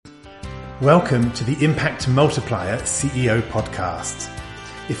Welcome to the Impact Multiplier CEO podcast.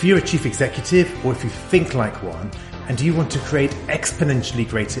 If you're a chief executive or if you think like one and you want to create exponentially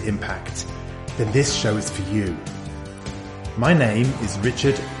greater impact, then this show is for you. My name is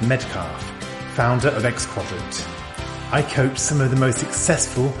Richard Metcalf, founder of X Quadrant. I coach some of the most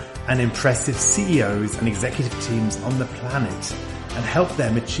successful and impressive CEOs and executive teams on the planet and help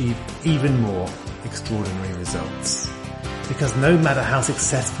them achieve even more extraordinary results. Because no matter how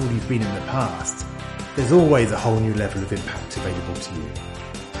successful you've been in the past, there's always a whole new level of impact available to you.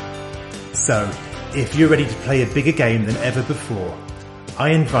 So, if you're ready to play a bigger game than ever before, I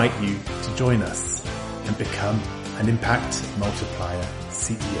invite you to join us and become an Impact Multiplier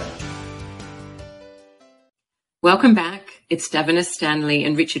CEO. Welcome back. It's Davina Stanley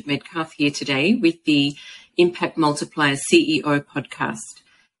and Richard Metcalf here today with the Impact Multiplier CEO podcast.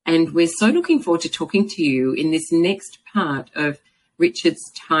 And we're so looking forward to talking to you in this next part of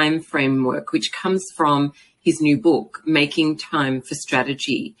Richard's time framework, which comes from his new book, Making Time for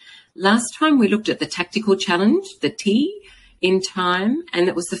Strategy. Last time we looked at the tactical challenge, the T in time, and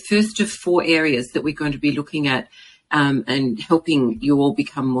it was the first of 4 areas that we're going to be looking at and helping you all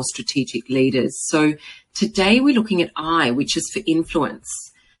become more strategic leaders. So today we're looking at I, which is for influence.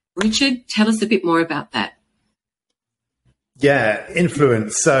 Richard, tell us a bit more about that. Yeah,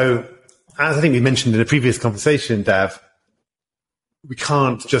 influence. So, as I think we mentioned in a previous conversation, Dav, we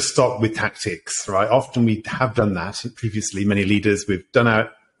can't just stop with tactics, right? Often we have done that previously. Many leaders, we've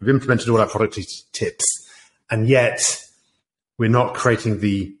implemented all our product tips, and yet we're not creating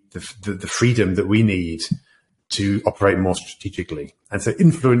the freedom that we need to operate more strategically. And so,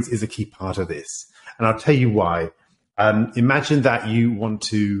 influence is a key part of this, and I'll tell you why. Imagine that you want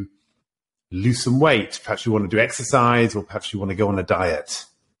to lose some weight. Perhaps you want to do exercise, or perhaps you want to go on a diet.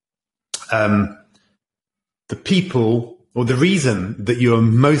 The people, or the reason that you are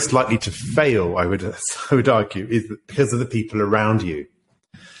most likely to fail, I would argue, is because of the people around you.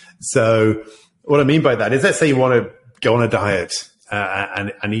 So what I mean by that is, let's say you want to go on a diet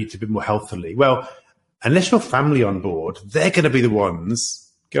and eat a bit more healthily. Well, unless your family on board, they're going to be the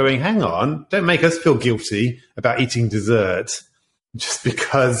ones going, hang on, don't make us feel guilty about eating dessert just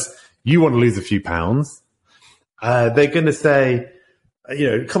because you want to lose a few pounds. They're going to say,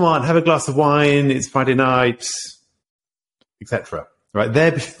 come on, have a glass of wine. It's Friday night, etc. Right? They're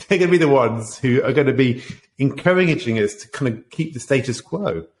going to be the ones who are going to be encouraging us to kind of keep the status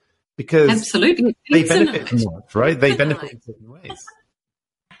quo, because absolutely they benefit from that, right? They benefit in certain ways.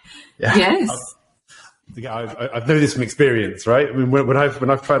 Yeah. Yes. I've known this from experience, right? I mean, when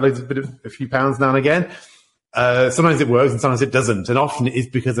I've tried a few pounds now and again. Sometimes it works and sometimes it doesn't. And often it is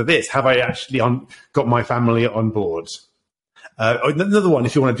because of this. Have I actually got my family on board? Another one,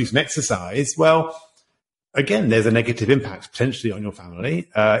 if you want to do some exercise, well, again, there's a negative impact potentially on your family.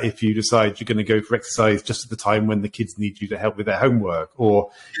 If you decide you're going to go for exercise just at the time when the kids need you to help with their homework, or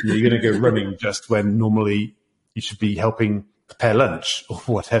you're going to go running just when normally you should be helping prepare lunch or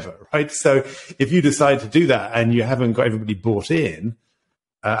whatever, right? So if you decide to do that and you haven't got everybody bought in,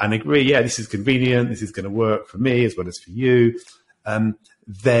 and agree, yeah, this is convenient, this is going to work for me as well as for you,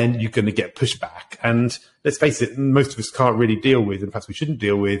 then you're going to get pushback. And let's face it, most of us can't really deal with, and perhaps we shouldn't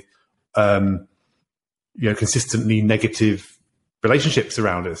deal with, consistently negative relationships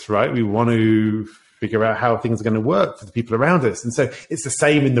around us, right? We want to figure out how things are going to work for the people around us. And so it's the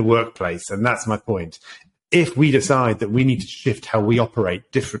same in the workplace, and that's my point. If we decide that we need to shift how we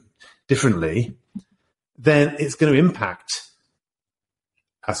operate differently, then it's going to impact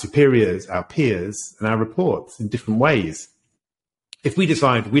our superiors, our peers, and our reports in different ways. If we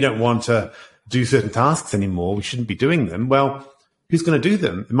decide we don't want to do certain tasks anymore, we shouldn't be doing them, well, who's going to do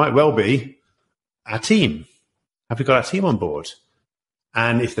them? It might well be our team. Have we got our team on board?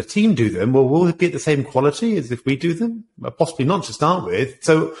 And if the team do them, well, will it be at the same quality as if we do them? Well, possibly not to start with.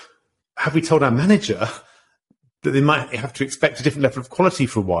 So have we told our manager that they might have to expect a different level of quality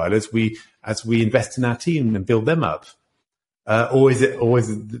for a while as we invest in our team and build them up? Or is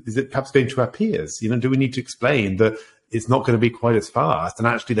it perhaps going to our peers? Do we need to explain that it's not going to be quite as fast, and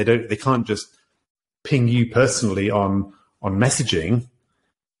actually they can't just ping you personally on messaging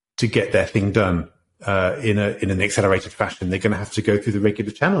to get their thing done in an accelerated fashion? They're going to have to go through the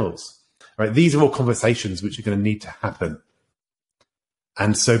regular channels, right? These are all conversations which are going to need to happen.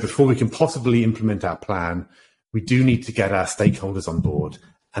 And so before we can possibly implement our plan, we do need to get our stakeholders on board,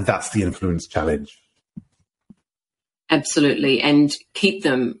 and that's the influence challenge. Absolutely, and keep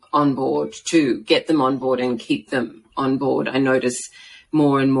them on board too. Get them on board and keep them on board. I notice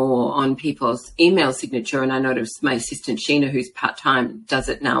more and more on people's email signature, and I notice my assistant Sheena, who's part-time, does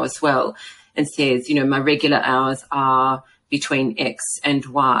it now as well, and says, my regular hours are between X and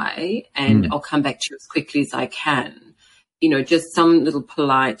Y, and I'll come back to you as quickly as I can. You know, just some little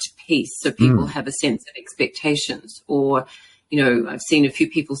polite piece so people have a sense of expectations. Or, you know, I've seen a few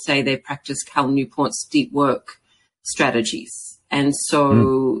people say they practice Cal Newport's deep work strategies. And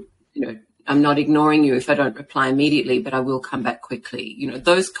so, you know, I'm not ignoring you if I don't reply immediately, but I will come back quickly. You know,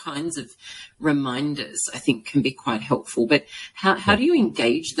 those kinds of reminders I think can be quite helpful. But how do you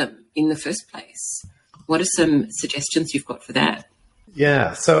engage them in the first place? What are some suggestions you've got for that?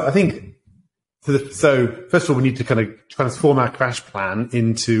 Yeah, so I think, so first of all, we need to kind of transform our crash plan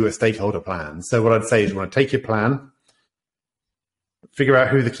into a stakeholder plan. So what I'd say is you want to take your plan, figure out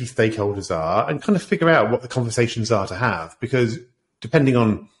who the key stakeholders are, and kind of figure out what the conversations are to have. Because depending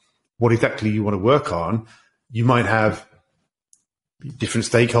on what exactly you want to work on, you might have different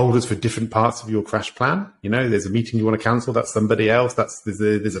stakeholders for different parts of your crash plan. You know, there's a meeting you want to cancel, that's somebody else.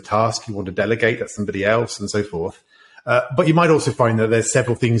 There's a task you want to delegate, that's somebody else, and so forth. But you might also find that there's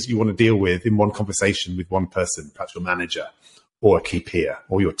several things you want to deal with in one conversation with one person, perhaps your manager or a key peer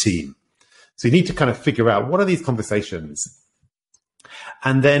or your team. So you need to kind of figure out what are these conversations.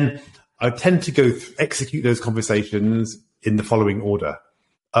 And then I tend to execute those conversations in the following order: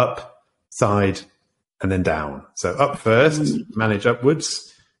 up, side, and then down. So up first, manage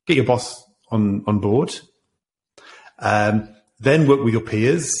upwards, get your boss on board, then work with your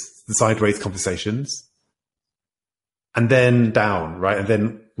peers, the sideways conversations, and then down, right? And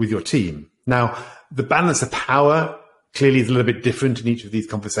then with your team. Now, the balance of power clearly is a little bit different in each of these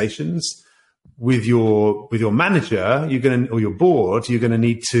conversations. With your manager, or your board, you're going to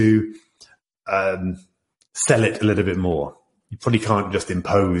need to sell it a little bit more. You probably can't just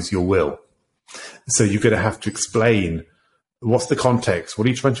impose your will. So you're going to have to explain what's the context, what are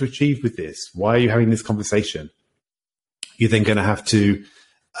you trying to achieve with this, why are you having this conversation. You're then going to have to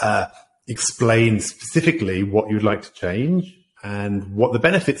explain specifically what you'd like to change and what the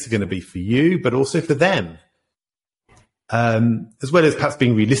benefits are going to be for you, but also for them, as well as perhaps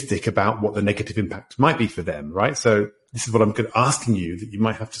being realistic about what the negative impact might be for them, right? So this is what I'm asking you that you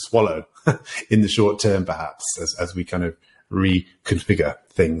might have to swallow in the short term, perhaps, as we kind of reconfigure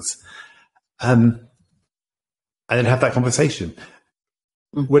things. And then have that conversation.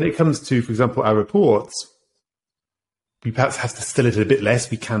 When it comes to, for example, our reports, we perhaps have to still it a bit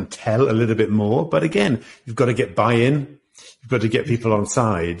less. We can tell a little bit more. But again, you've got to get buy-in. You've got to get people on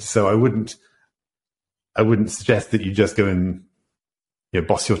side. So I wouldn't suggest that you just go and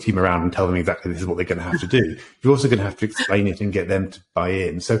boss your team around and tell them exactly this is what they're going to have to do. You're also going to have to explain it and get them to buy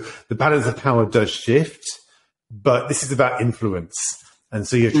in. So the balance of power does shift, but this is about influence. And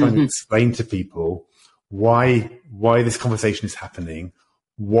so you're trying to explain to people why this conversation is happening,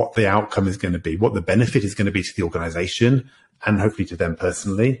 what the outcome is going to be, what the benefit is going to be to the organization and hopefully to them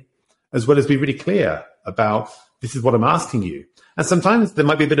personally, as well as be really clear about this is what I'm asking you. And sometimes there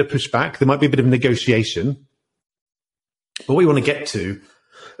might be a bit of pushback, there might be a bit of negotiation. But what you want to get to,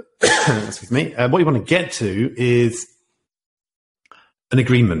 excuse me, what you want to get to is an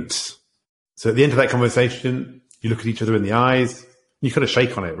agreement. So at the end of that conversation, you look at each other in the eyes, you kind of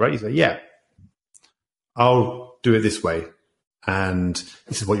shake on it, right? You say, yeah, I'll do it this way. And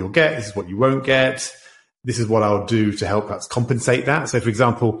this is what you'll get. This is what you won't get. This is what I'll do to help perhaps compensate that. So for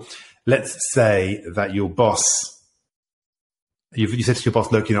example, let's say that your boss, you said to your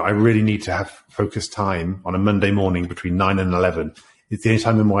boss, look, I really need to have focused time on a Monday morning between 9 and 11. It's the only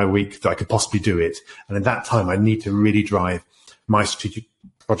time in my week that I could possibly do it. And in that time, I need to really drive my strategic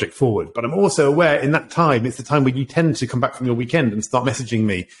project forward. But I'm also aware in that time, it's the time when you tend to come back from your weekend and start messaging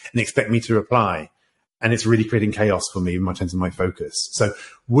me and expect me to reply. And it's really creating chaos for me in terms of my focus. So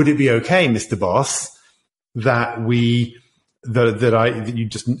would it be okay, Mr. Boss, that you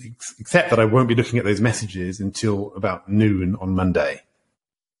just accept that I won't be looking at those messages until about noon on Monday?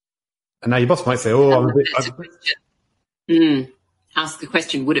 And now your boss might say, Ask the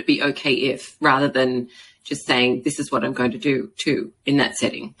question, would it be okay if, rather than just saying, this is what I'm going to do too in that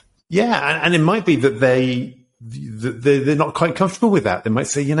setting. Yeah. And it might be that they're not quite comfortable with that. They might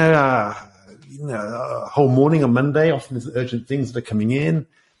say, a whole morning on Monday, often there's urgent things that are coming in.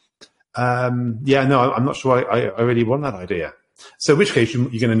 I'm not sure I really want that idea. So in which case you're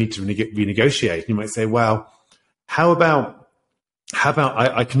going to need to renegotiate. You might say, well, how about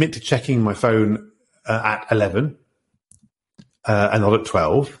I commit to checking my phone at 11 and not at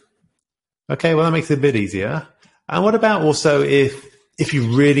 12. Okay, well, that makes it a bit easier. And what about also if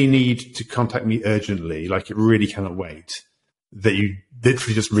you really need to contact me urgently, like it really cannot wait, that you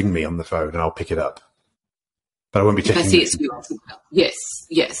literally just ring me on the phone and I'll pick it up. But I won't be checking it.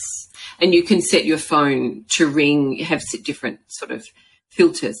 Yes. And you can set your phone to ring, have different sort of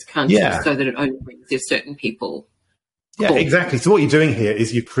filters, can't you? So that it only rings if certain people Yeah, Cool. exactly. So what you're doing here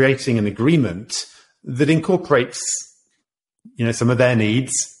is you're creating an agreement that incorporates, some of their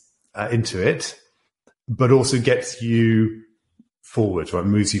needs into it, but also gets you forward, right?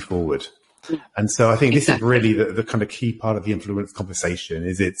 Moves you forward. And so I think this is really the kind of key part of the influence conversation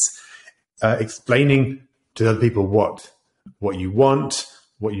is it's explaining to other people what you want,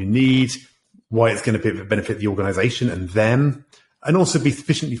 what you need, why it's going to benefit the organization and them, and also be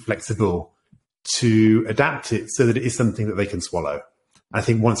sufficiently flexible to adapt it so that it is something that they can swallow. I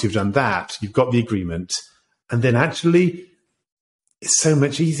think once you've done that, you've got the agreement, and then actually it's so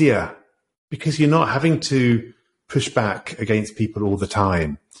much easier because you're not having to push back against people all the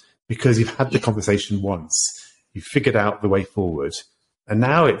time because you've had the conversation once, you've figured out the way forward, and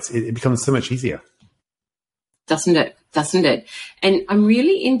now it becomes so much easier. Doesn't it? And I'm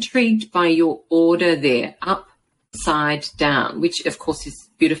really intrigued by your order there, upside down, which of course is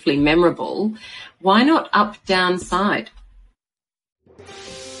beautifully memorable. Why not up, down, side?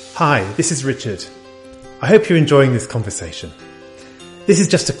 Hi, this is Richard. I hope you're enjoying this conversation. This is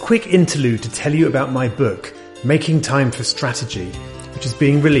just a quick interlude to tell you about my book, Making Time for Strategy, which is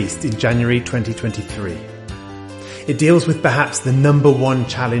being released in January 2023. It deals with perhaps the number one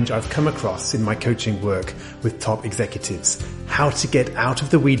challenge I've come across in my coaching work with top executives, how to get out of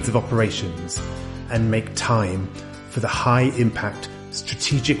the weeds of operations and make time for the high impact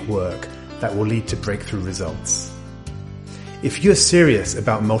strategic work that will lead to breakthrough results. If you're serious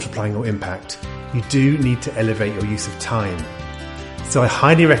about multiplying your impact, you do need to elevate your use of time. So I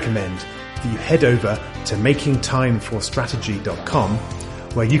highly recommend that you head over to makingtimeforstrategy.com,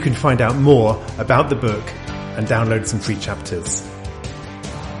 where you can find out more about the book and download some free chapters.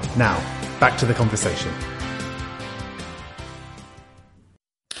 Now, back to the conversation.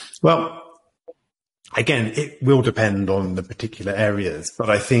 Well, again, it will depend on the particular areas, but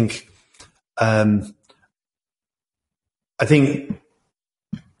I think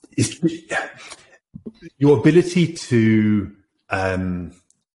it's your ability to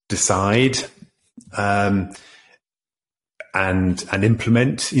decide and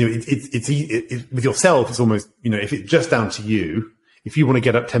implement. It's with yourself. It's almost if it's just down to you. If you want to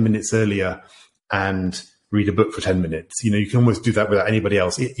get up 10 minutes earlier and read a book for 10 minutes, you can almost do that without anybody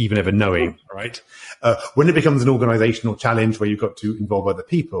else even ever knowing, right? When it becomes an organizational challenge where you've got to involve other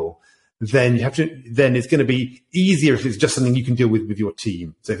people, then it's going to be easier if it's just something you can deal with your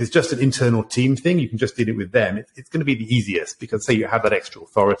team. So if it's just an internal team thing, you can just deal it with them. It's going to be the easiest because say you have that extra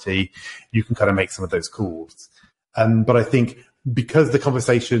authority, you can kind of make some of those calls. But I think because the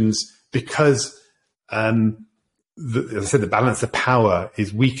conversations, as I said, the balance of power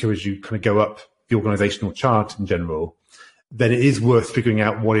is weaker as you kind of go up the organizational chart in general, then it is worth figuring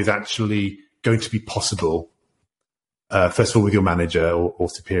out what is actually going to be possible. First of all, with your manager or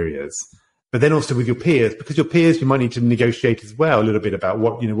superiors, but then also with your peers, because your peers, you might need to negotiate as well a little bit about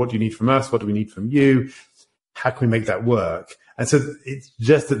what do you need from us? What do we need from you? How can we make that work? And so it's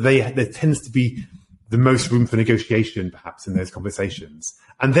just that there tends to be the most room for negotiation, perhaps, in those conversations.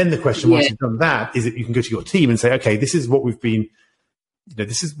 And then the question, once you've done that, is that you can go to your team and say, okay, this is what we've been,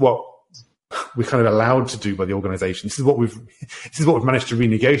 this is what we're kind of allowed to do by the organization. This is what we've managed to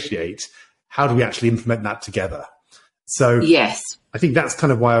renegotiate. How do we actually implement that together? So yes, I think that's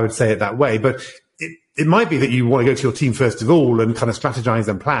kind of why I would say it that way. But it might be that you want to go to your team first of all and kind of strategize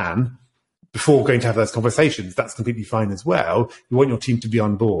and plan before going to have those conversations. That's completely fine as well. You want your team to be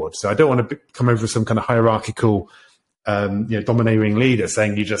on board. So I don't want to come over as some kind of hierarchical, domineering leader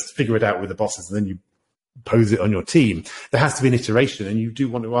saying you just figure it out with the bosses and then you pose it on your team. There has to be an iteration, and you do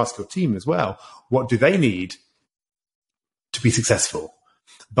want to ask your team as well, what do they need to be successful?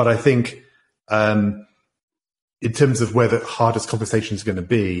 But I think, in terms of where the hardest conversation is going to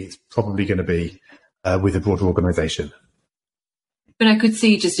be, it's probably going to be with a broader organization. But I could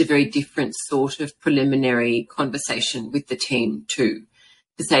see just a very different sort of preliminary conversation with the team too,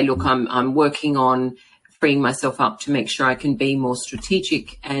 to say, look, I'm working on freeing myself up to make sure I can be more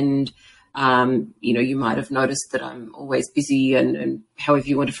strategic. And, you might have noticed that I'm always busy and however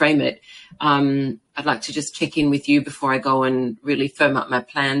you want to frame it. I'd like to just check in with you before I go and really firm up my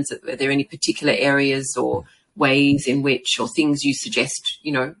plans. Are there any particular areas or ways in which, or things you suggest,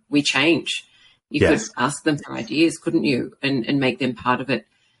 we change? You could ask them for ideas, couldn't you? And make them part of it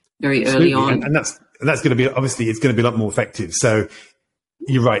very early on. And that's going to be, obviously, it's going to be a lot more effective. So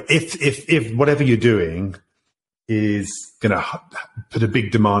you're right. If whatever you're doing is going to put a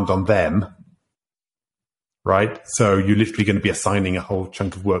big demand on them, right? So you're literally going to be assigning a whole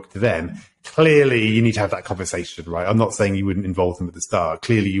chunk of work to them. Clearly, you need to have that conversation, right? I'm not saying you wouldn't involve them at the start.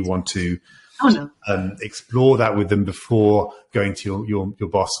 Clearly, you want to explore that with them before going to your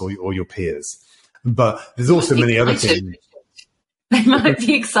boss or your peers. But there's also many other things. They might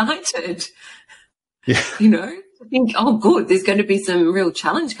be excited. Yeah. You know, I think, oh, good, there's going to be some real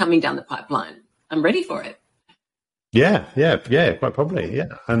challenge coming down the pipeline. I'm ready for it. Yeah, quite probably, yeah.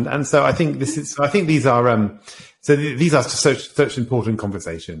 And so I think these are these are such important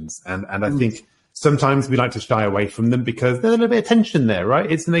conversations, and I think sometimes we like to shy away from them because there's a little bit of tension there, right?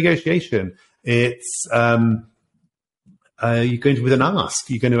 It's a negotiation. It's you're going to with an ask.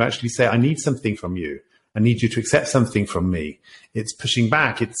 You're going to actually say, "I need something from you. I need you to accept something from me." It's pushing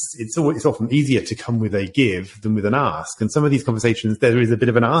back. It's often easier to come with a give than with an ask. And some of these conversations, there is a bit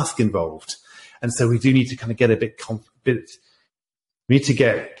of an ask involved. And so we do need to kind of get we need to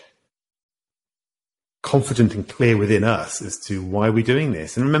get confident and clear within us as to why we're doing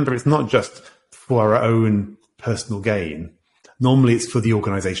this. And remember, it's not just for our own personal gain. Normally it's for the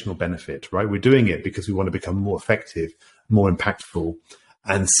organizational benefit, right? We're doing it because we want to become more effective, more impactful,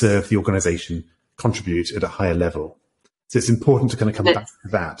 and serve the organization, contribute at a higher level. So it's important to kind of come back to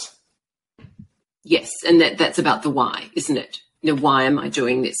that. Yes, and that's about the why, isn't it? You know, why am I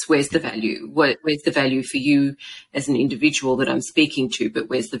doing this? Where's the value? Where's the value for you as an individual that I'm speaking to, but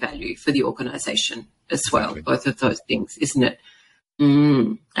where's the value for the organisation as well? Exactly. Both of those things, isn't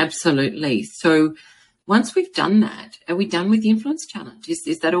it? Absolutely. So once we've done that, are we done with the influence challenge?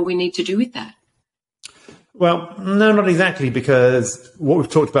 Is that all we need to do with that? Well, no, not exactly, because what we've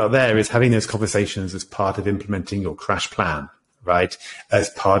talked about there is having those conversations as part of implementing your crash plan, right?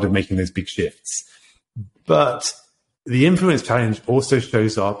 As part of making those big shifts. But the influence challenge also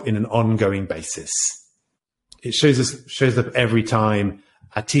shows up in an ongoing basis. It shows up every time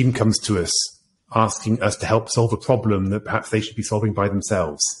a team comes to us asking us to help solve a problem that perhaps they should be solving by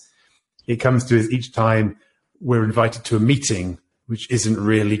themselves. It comes to us each time we're invited to a meeting which isn't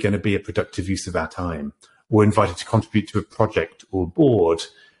really going to be a productive use of our time. We're invited to contribute to a project or board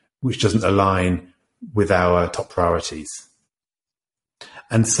which doesn't align with our top priorities.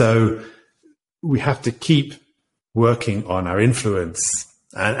 And so we have to keep working on our influence.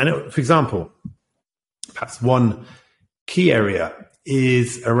 And for example, perhaps one key area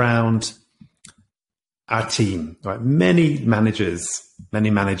is around our team. Right? Many managers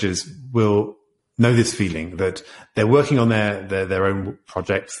will know this feeling that they're working on their own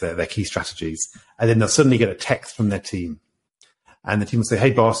projects, their key strategies, and then they'll suddenly get a text from their team. And the team will say,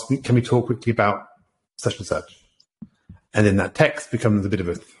 "Hey, boss, can we talk quickly about such and such?" And then that text becomes a bit of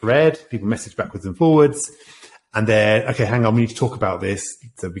a thread. People message backwards and forwards. And then, okay, hang on, we need to talk about this.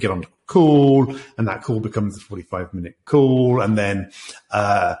 So we get on a call, and that call becomes a 45-minute call. And then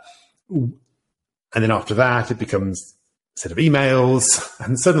after that, it becomes a set of emails.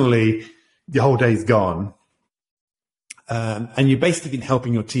 And suddenly, the whole day's gone. And you've basically been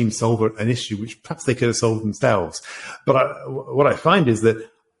helping your team solve an issue which perhaps they could have solved themselves. But what I find is that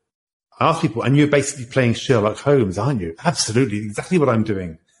I ask people, and you're basically playing Sherlock Holmes, aren't you? Absolutely, exactly what I'm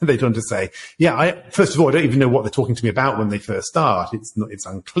doing. They don't just say, first of all, I don't even know what they're talking to me about when they first start. It's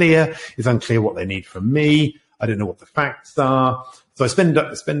unclear. It's unclear what they need from me. I don't know what the facts are. So I spend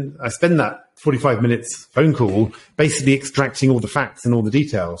that 45 minutes phone call basically extracting all the facts and all the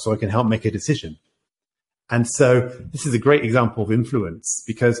details so I can help make a decision. And so this is a great example of influence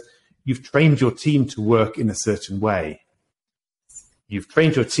because you've trained your team to work in a certain way. You've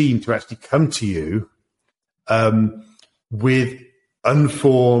trained your team to actually come to you with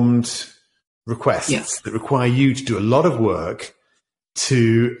unformed requests that require you to do a lot of work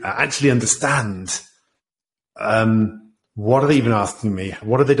to actually understand what are they even asking me?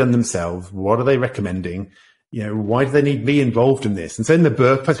 What have they done themselves? What are they recommending? You know, why do they need me involved in this? And so in the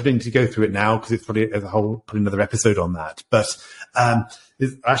book, perhaps we don't need to go through it now because it's probably another episode on that. But I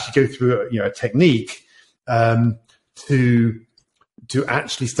actually go through a technique to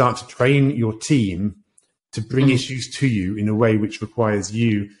actually start to train your team to bring issues to you in a way which requires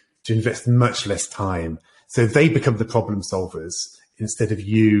you to invest much less time. So they become the problem solvers instead of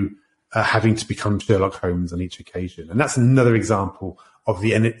you having to become Sherlock Holmes on each occasion. And that's another example of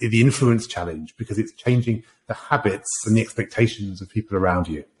the influence challenge because it's changing the habits and the expectations of people around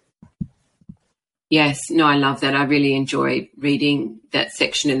you. Yes, no, I love that. I really enjoy reading that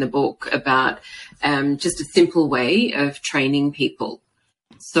section in the book about just a simple way of training people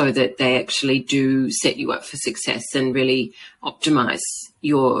so that they actually do set you up for success and really optimize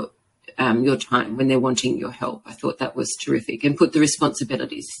your time when they're wanting your help. I thought that was terrific and put the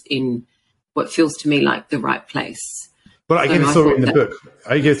responsibilities in what feels to me like the right place. Well, I gave a story in the book.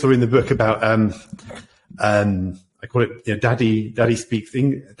 I gave a story in the book about I call it Daddy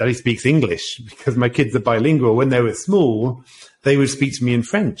speaks English because my kids are bilingual. When they were small, they would speak to me in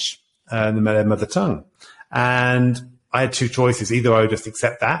French, their mother tongue, and I had two choices. Either I would just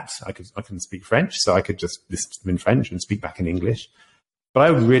accept that. I can speak French, so I could just listen to them in French and speak back in English. But I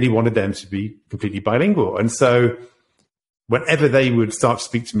really wanted them to be completely bilingual. And so whenever they would start to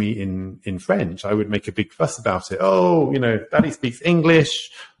speak to me in French, I would make a big fuss about it. Oh, Daddy speaks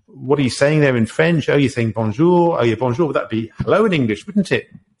English. What are you saying there in French? Oh, you're saying bonjour. Oh, yeah, bonjour. Would that be hello in English, wouldn't it?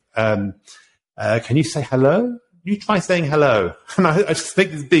 Can you say hello? You try saying hello. And I just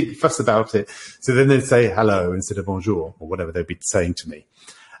make this big fuss about it. So then they'd say hello instead of bonjour or whatever they'd be saying to me.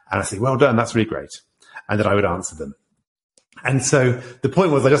 And I say, well done, that's really great. And then I would answer them. And so the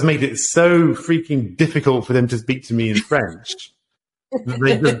point was I just made it so freaking difficult for them to speak to me in French that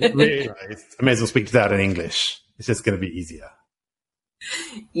they just realized I may as well speak to Dad in English. It's just going to be easier.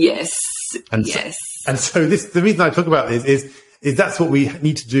 Yes. Yes. So the reason I talk about this is that's what we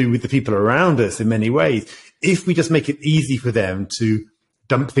need to do with the people around us in many ways. If we just make it easy for them to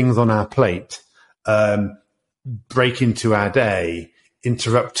dump things on our plate, break into our day,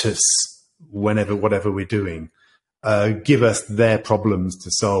 interrupt us whatever we're doing, give us their problems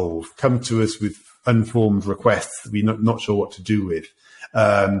to solve, come to us with unformed requests that we're not sure what to do with,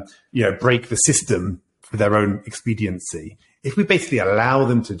 break the system for their own expediency. If we basically allow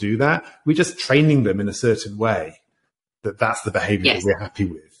them to do that, we're just training them in a certain way that's the behavior that we're happy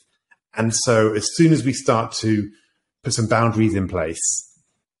with. And so as soon as we start to put some boundaries in place,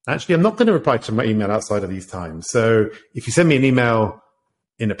 actually, I'm not going to reply to my email outside of these times. So if you send me an email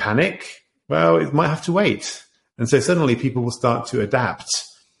in a panic, well, it might have to wait. And so suddenly people will start to adapt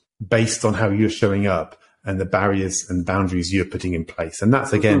based on how you're showing up and the barriers and boundaries you're putting in place. And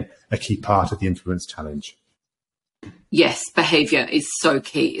that's, again, a key part of the influence challenge. Yes, behavior is so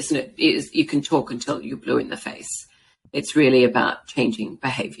key, isn't it? You can talk until you're blue in the face. It's really about changing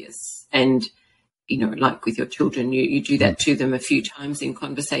behaviors. And, like with your children, you do that to them a few times in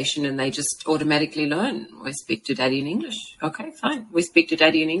conversation and they just automatically learn. We speak to Daddy in English. Okay, fine. We speak to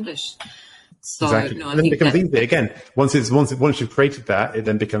Daddy in English. So, exactly. No, I and then think it becomes easy. Again, once you've created that, it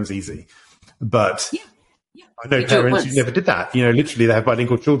then becomes easy. But I know parents who never did that. Literally they have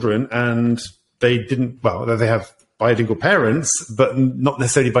bilingual children and they have bilingual parents, but not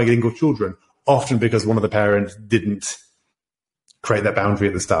necessarily bilingual children, often because one of the parents didn't create that boundary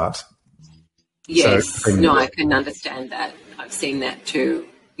at the start. Yes. So, I can understand that. I've seen that too.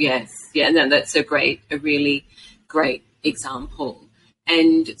 Yes. Yeah. No, that's a really great example.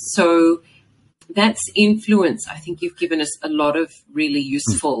 And so that's influence. I think you've given us a lot of really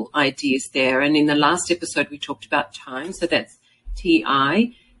useful ideas there. And in the last episode, we talked about time. So that's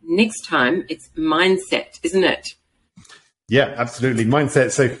TI. Next time, it's mindset, isn't it? Yeah, absolutely.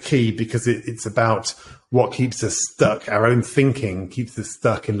 Mindset's so key because it's about what keeps us stuck. Our own thinking keeps us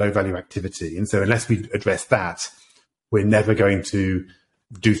stuck in low-value activity. And so unless we address that, we're never going to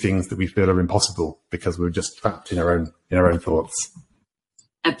do things that we feel are impossible because we're just trapped in our own thoughts.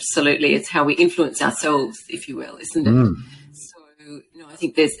 Absolutely. It's how we influence ourselves, if you will, isn't it? So, I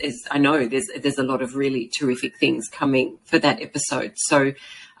think there's a lot of really terrific things coming for that episode. So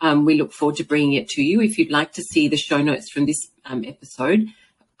we look forward to bringing it to you. If you'd like to see the show notes from this episode,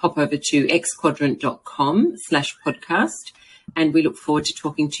 pop over to xquadrant.com/podcast. And we look forward to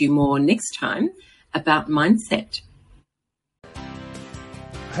talking to you more next time about mindset.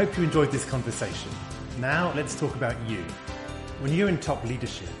 I hope you enjoyed this conversation. Now let's talk about you. When you're in top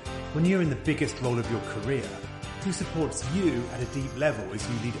leadership, when you're in the biggest role of your career, who supports you at a deep level as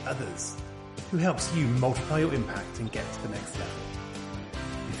you lead others? Who helps you multiply your impact and get to the next level?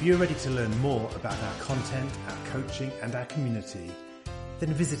 If you're ready to learn more about our content, our coaching, and our community,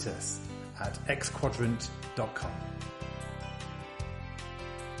 then visit us at xquadrant.com.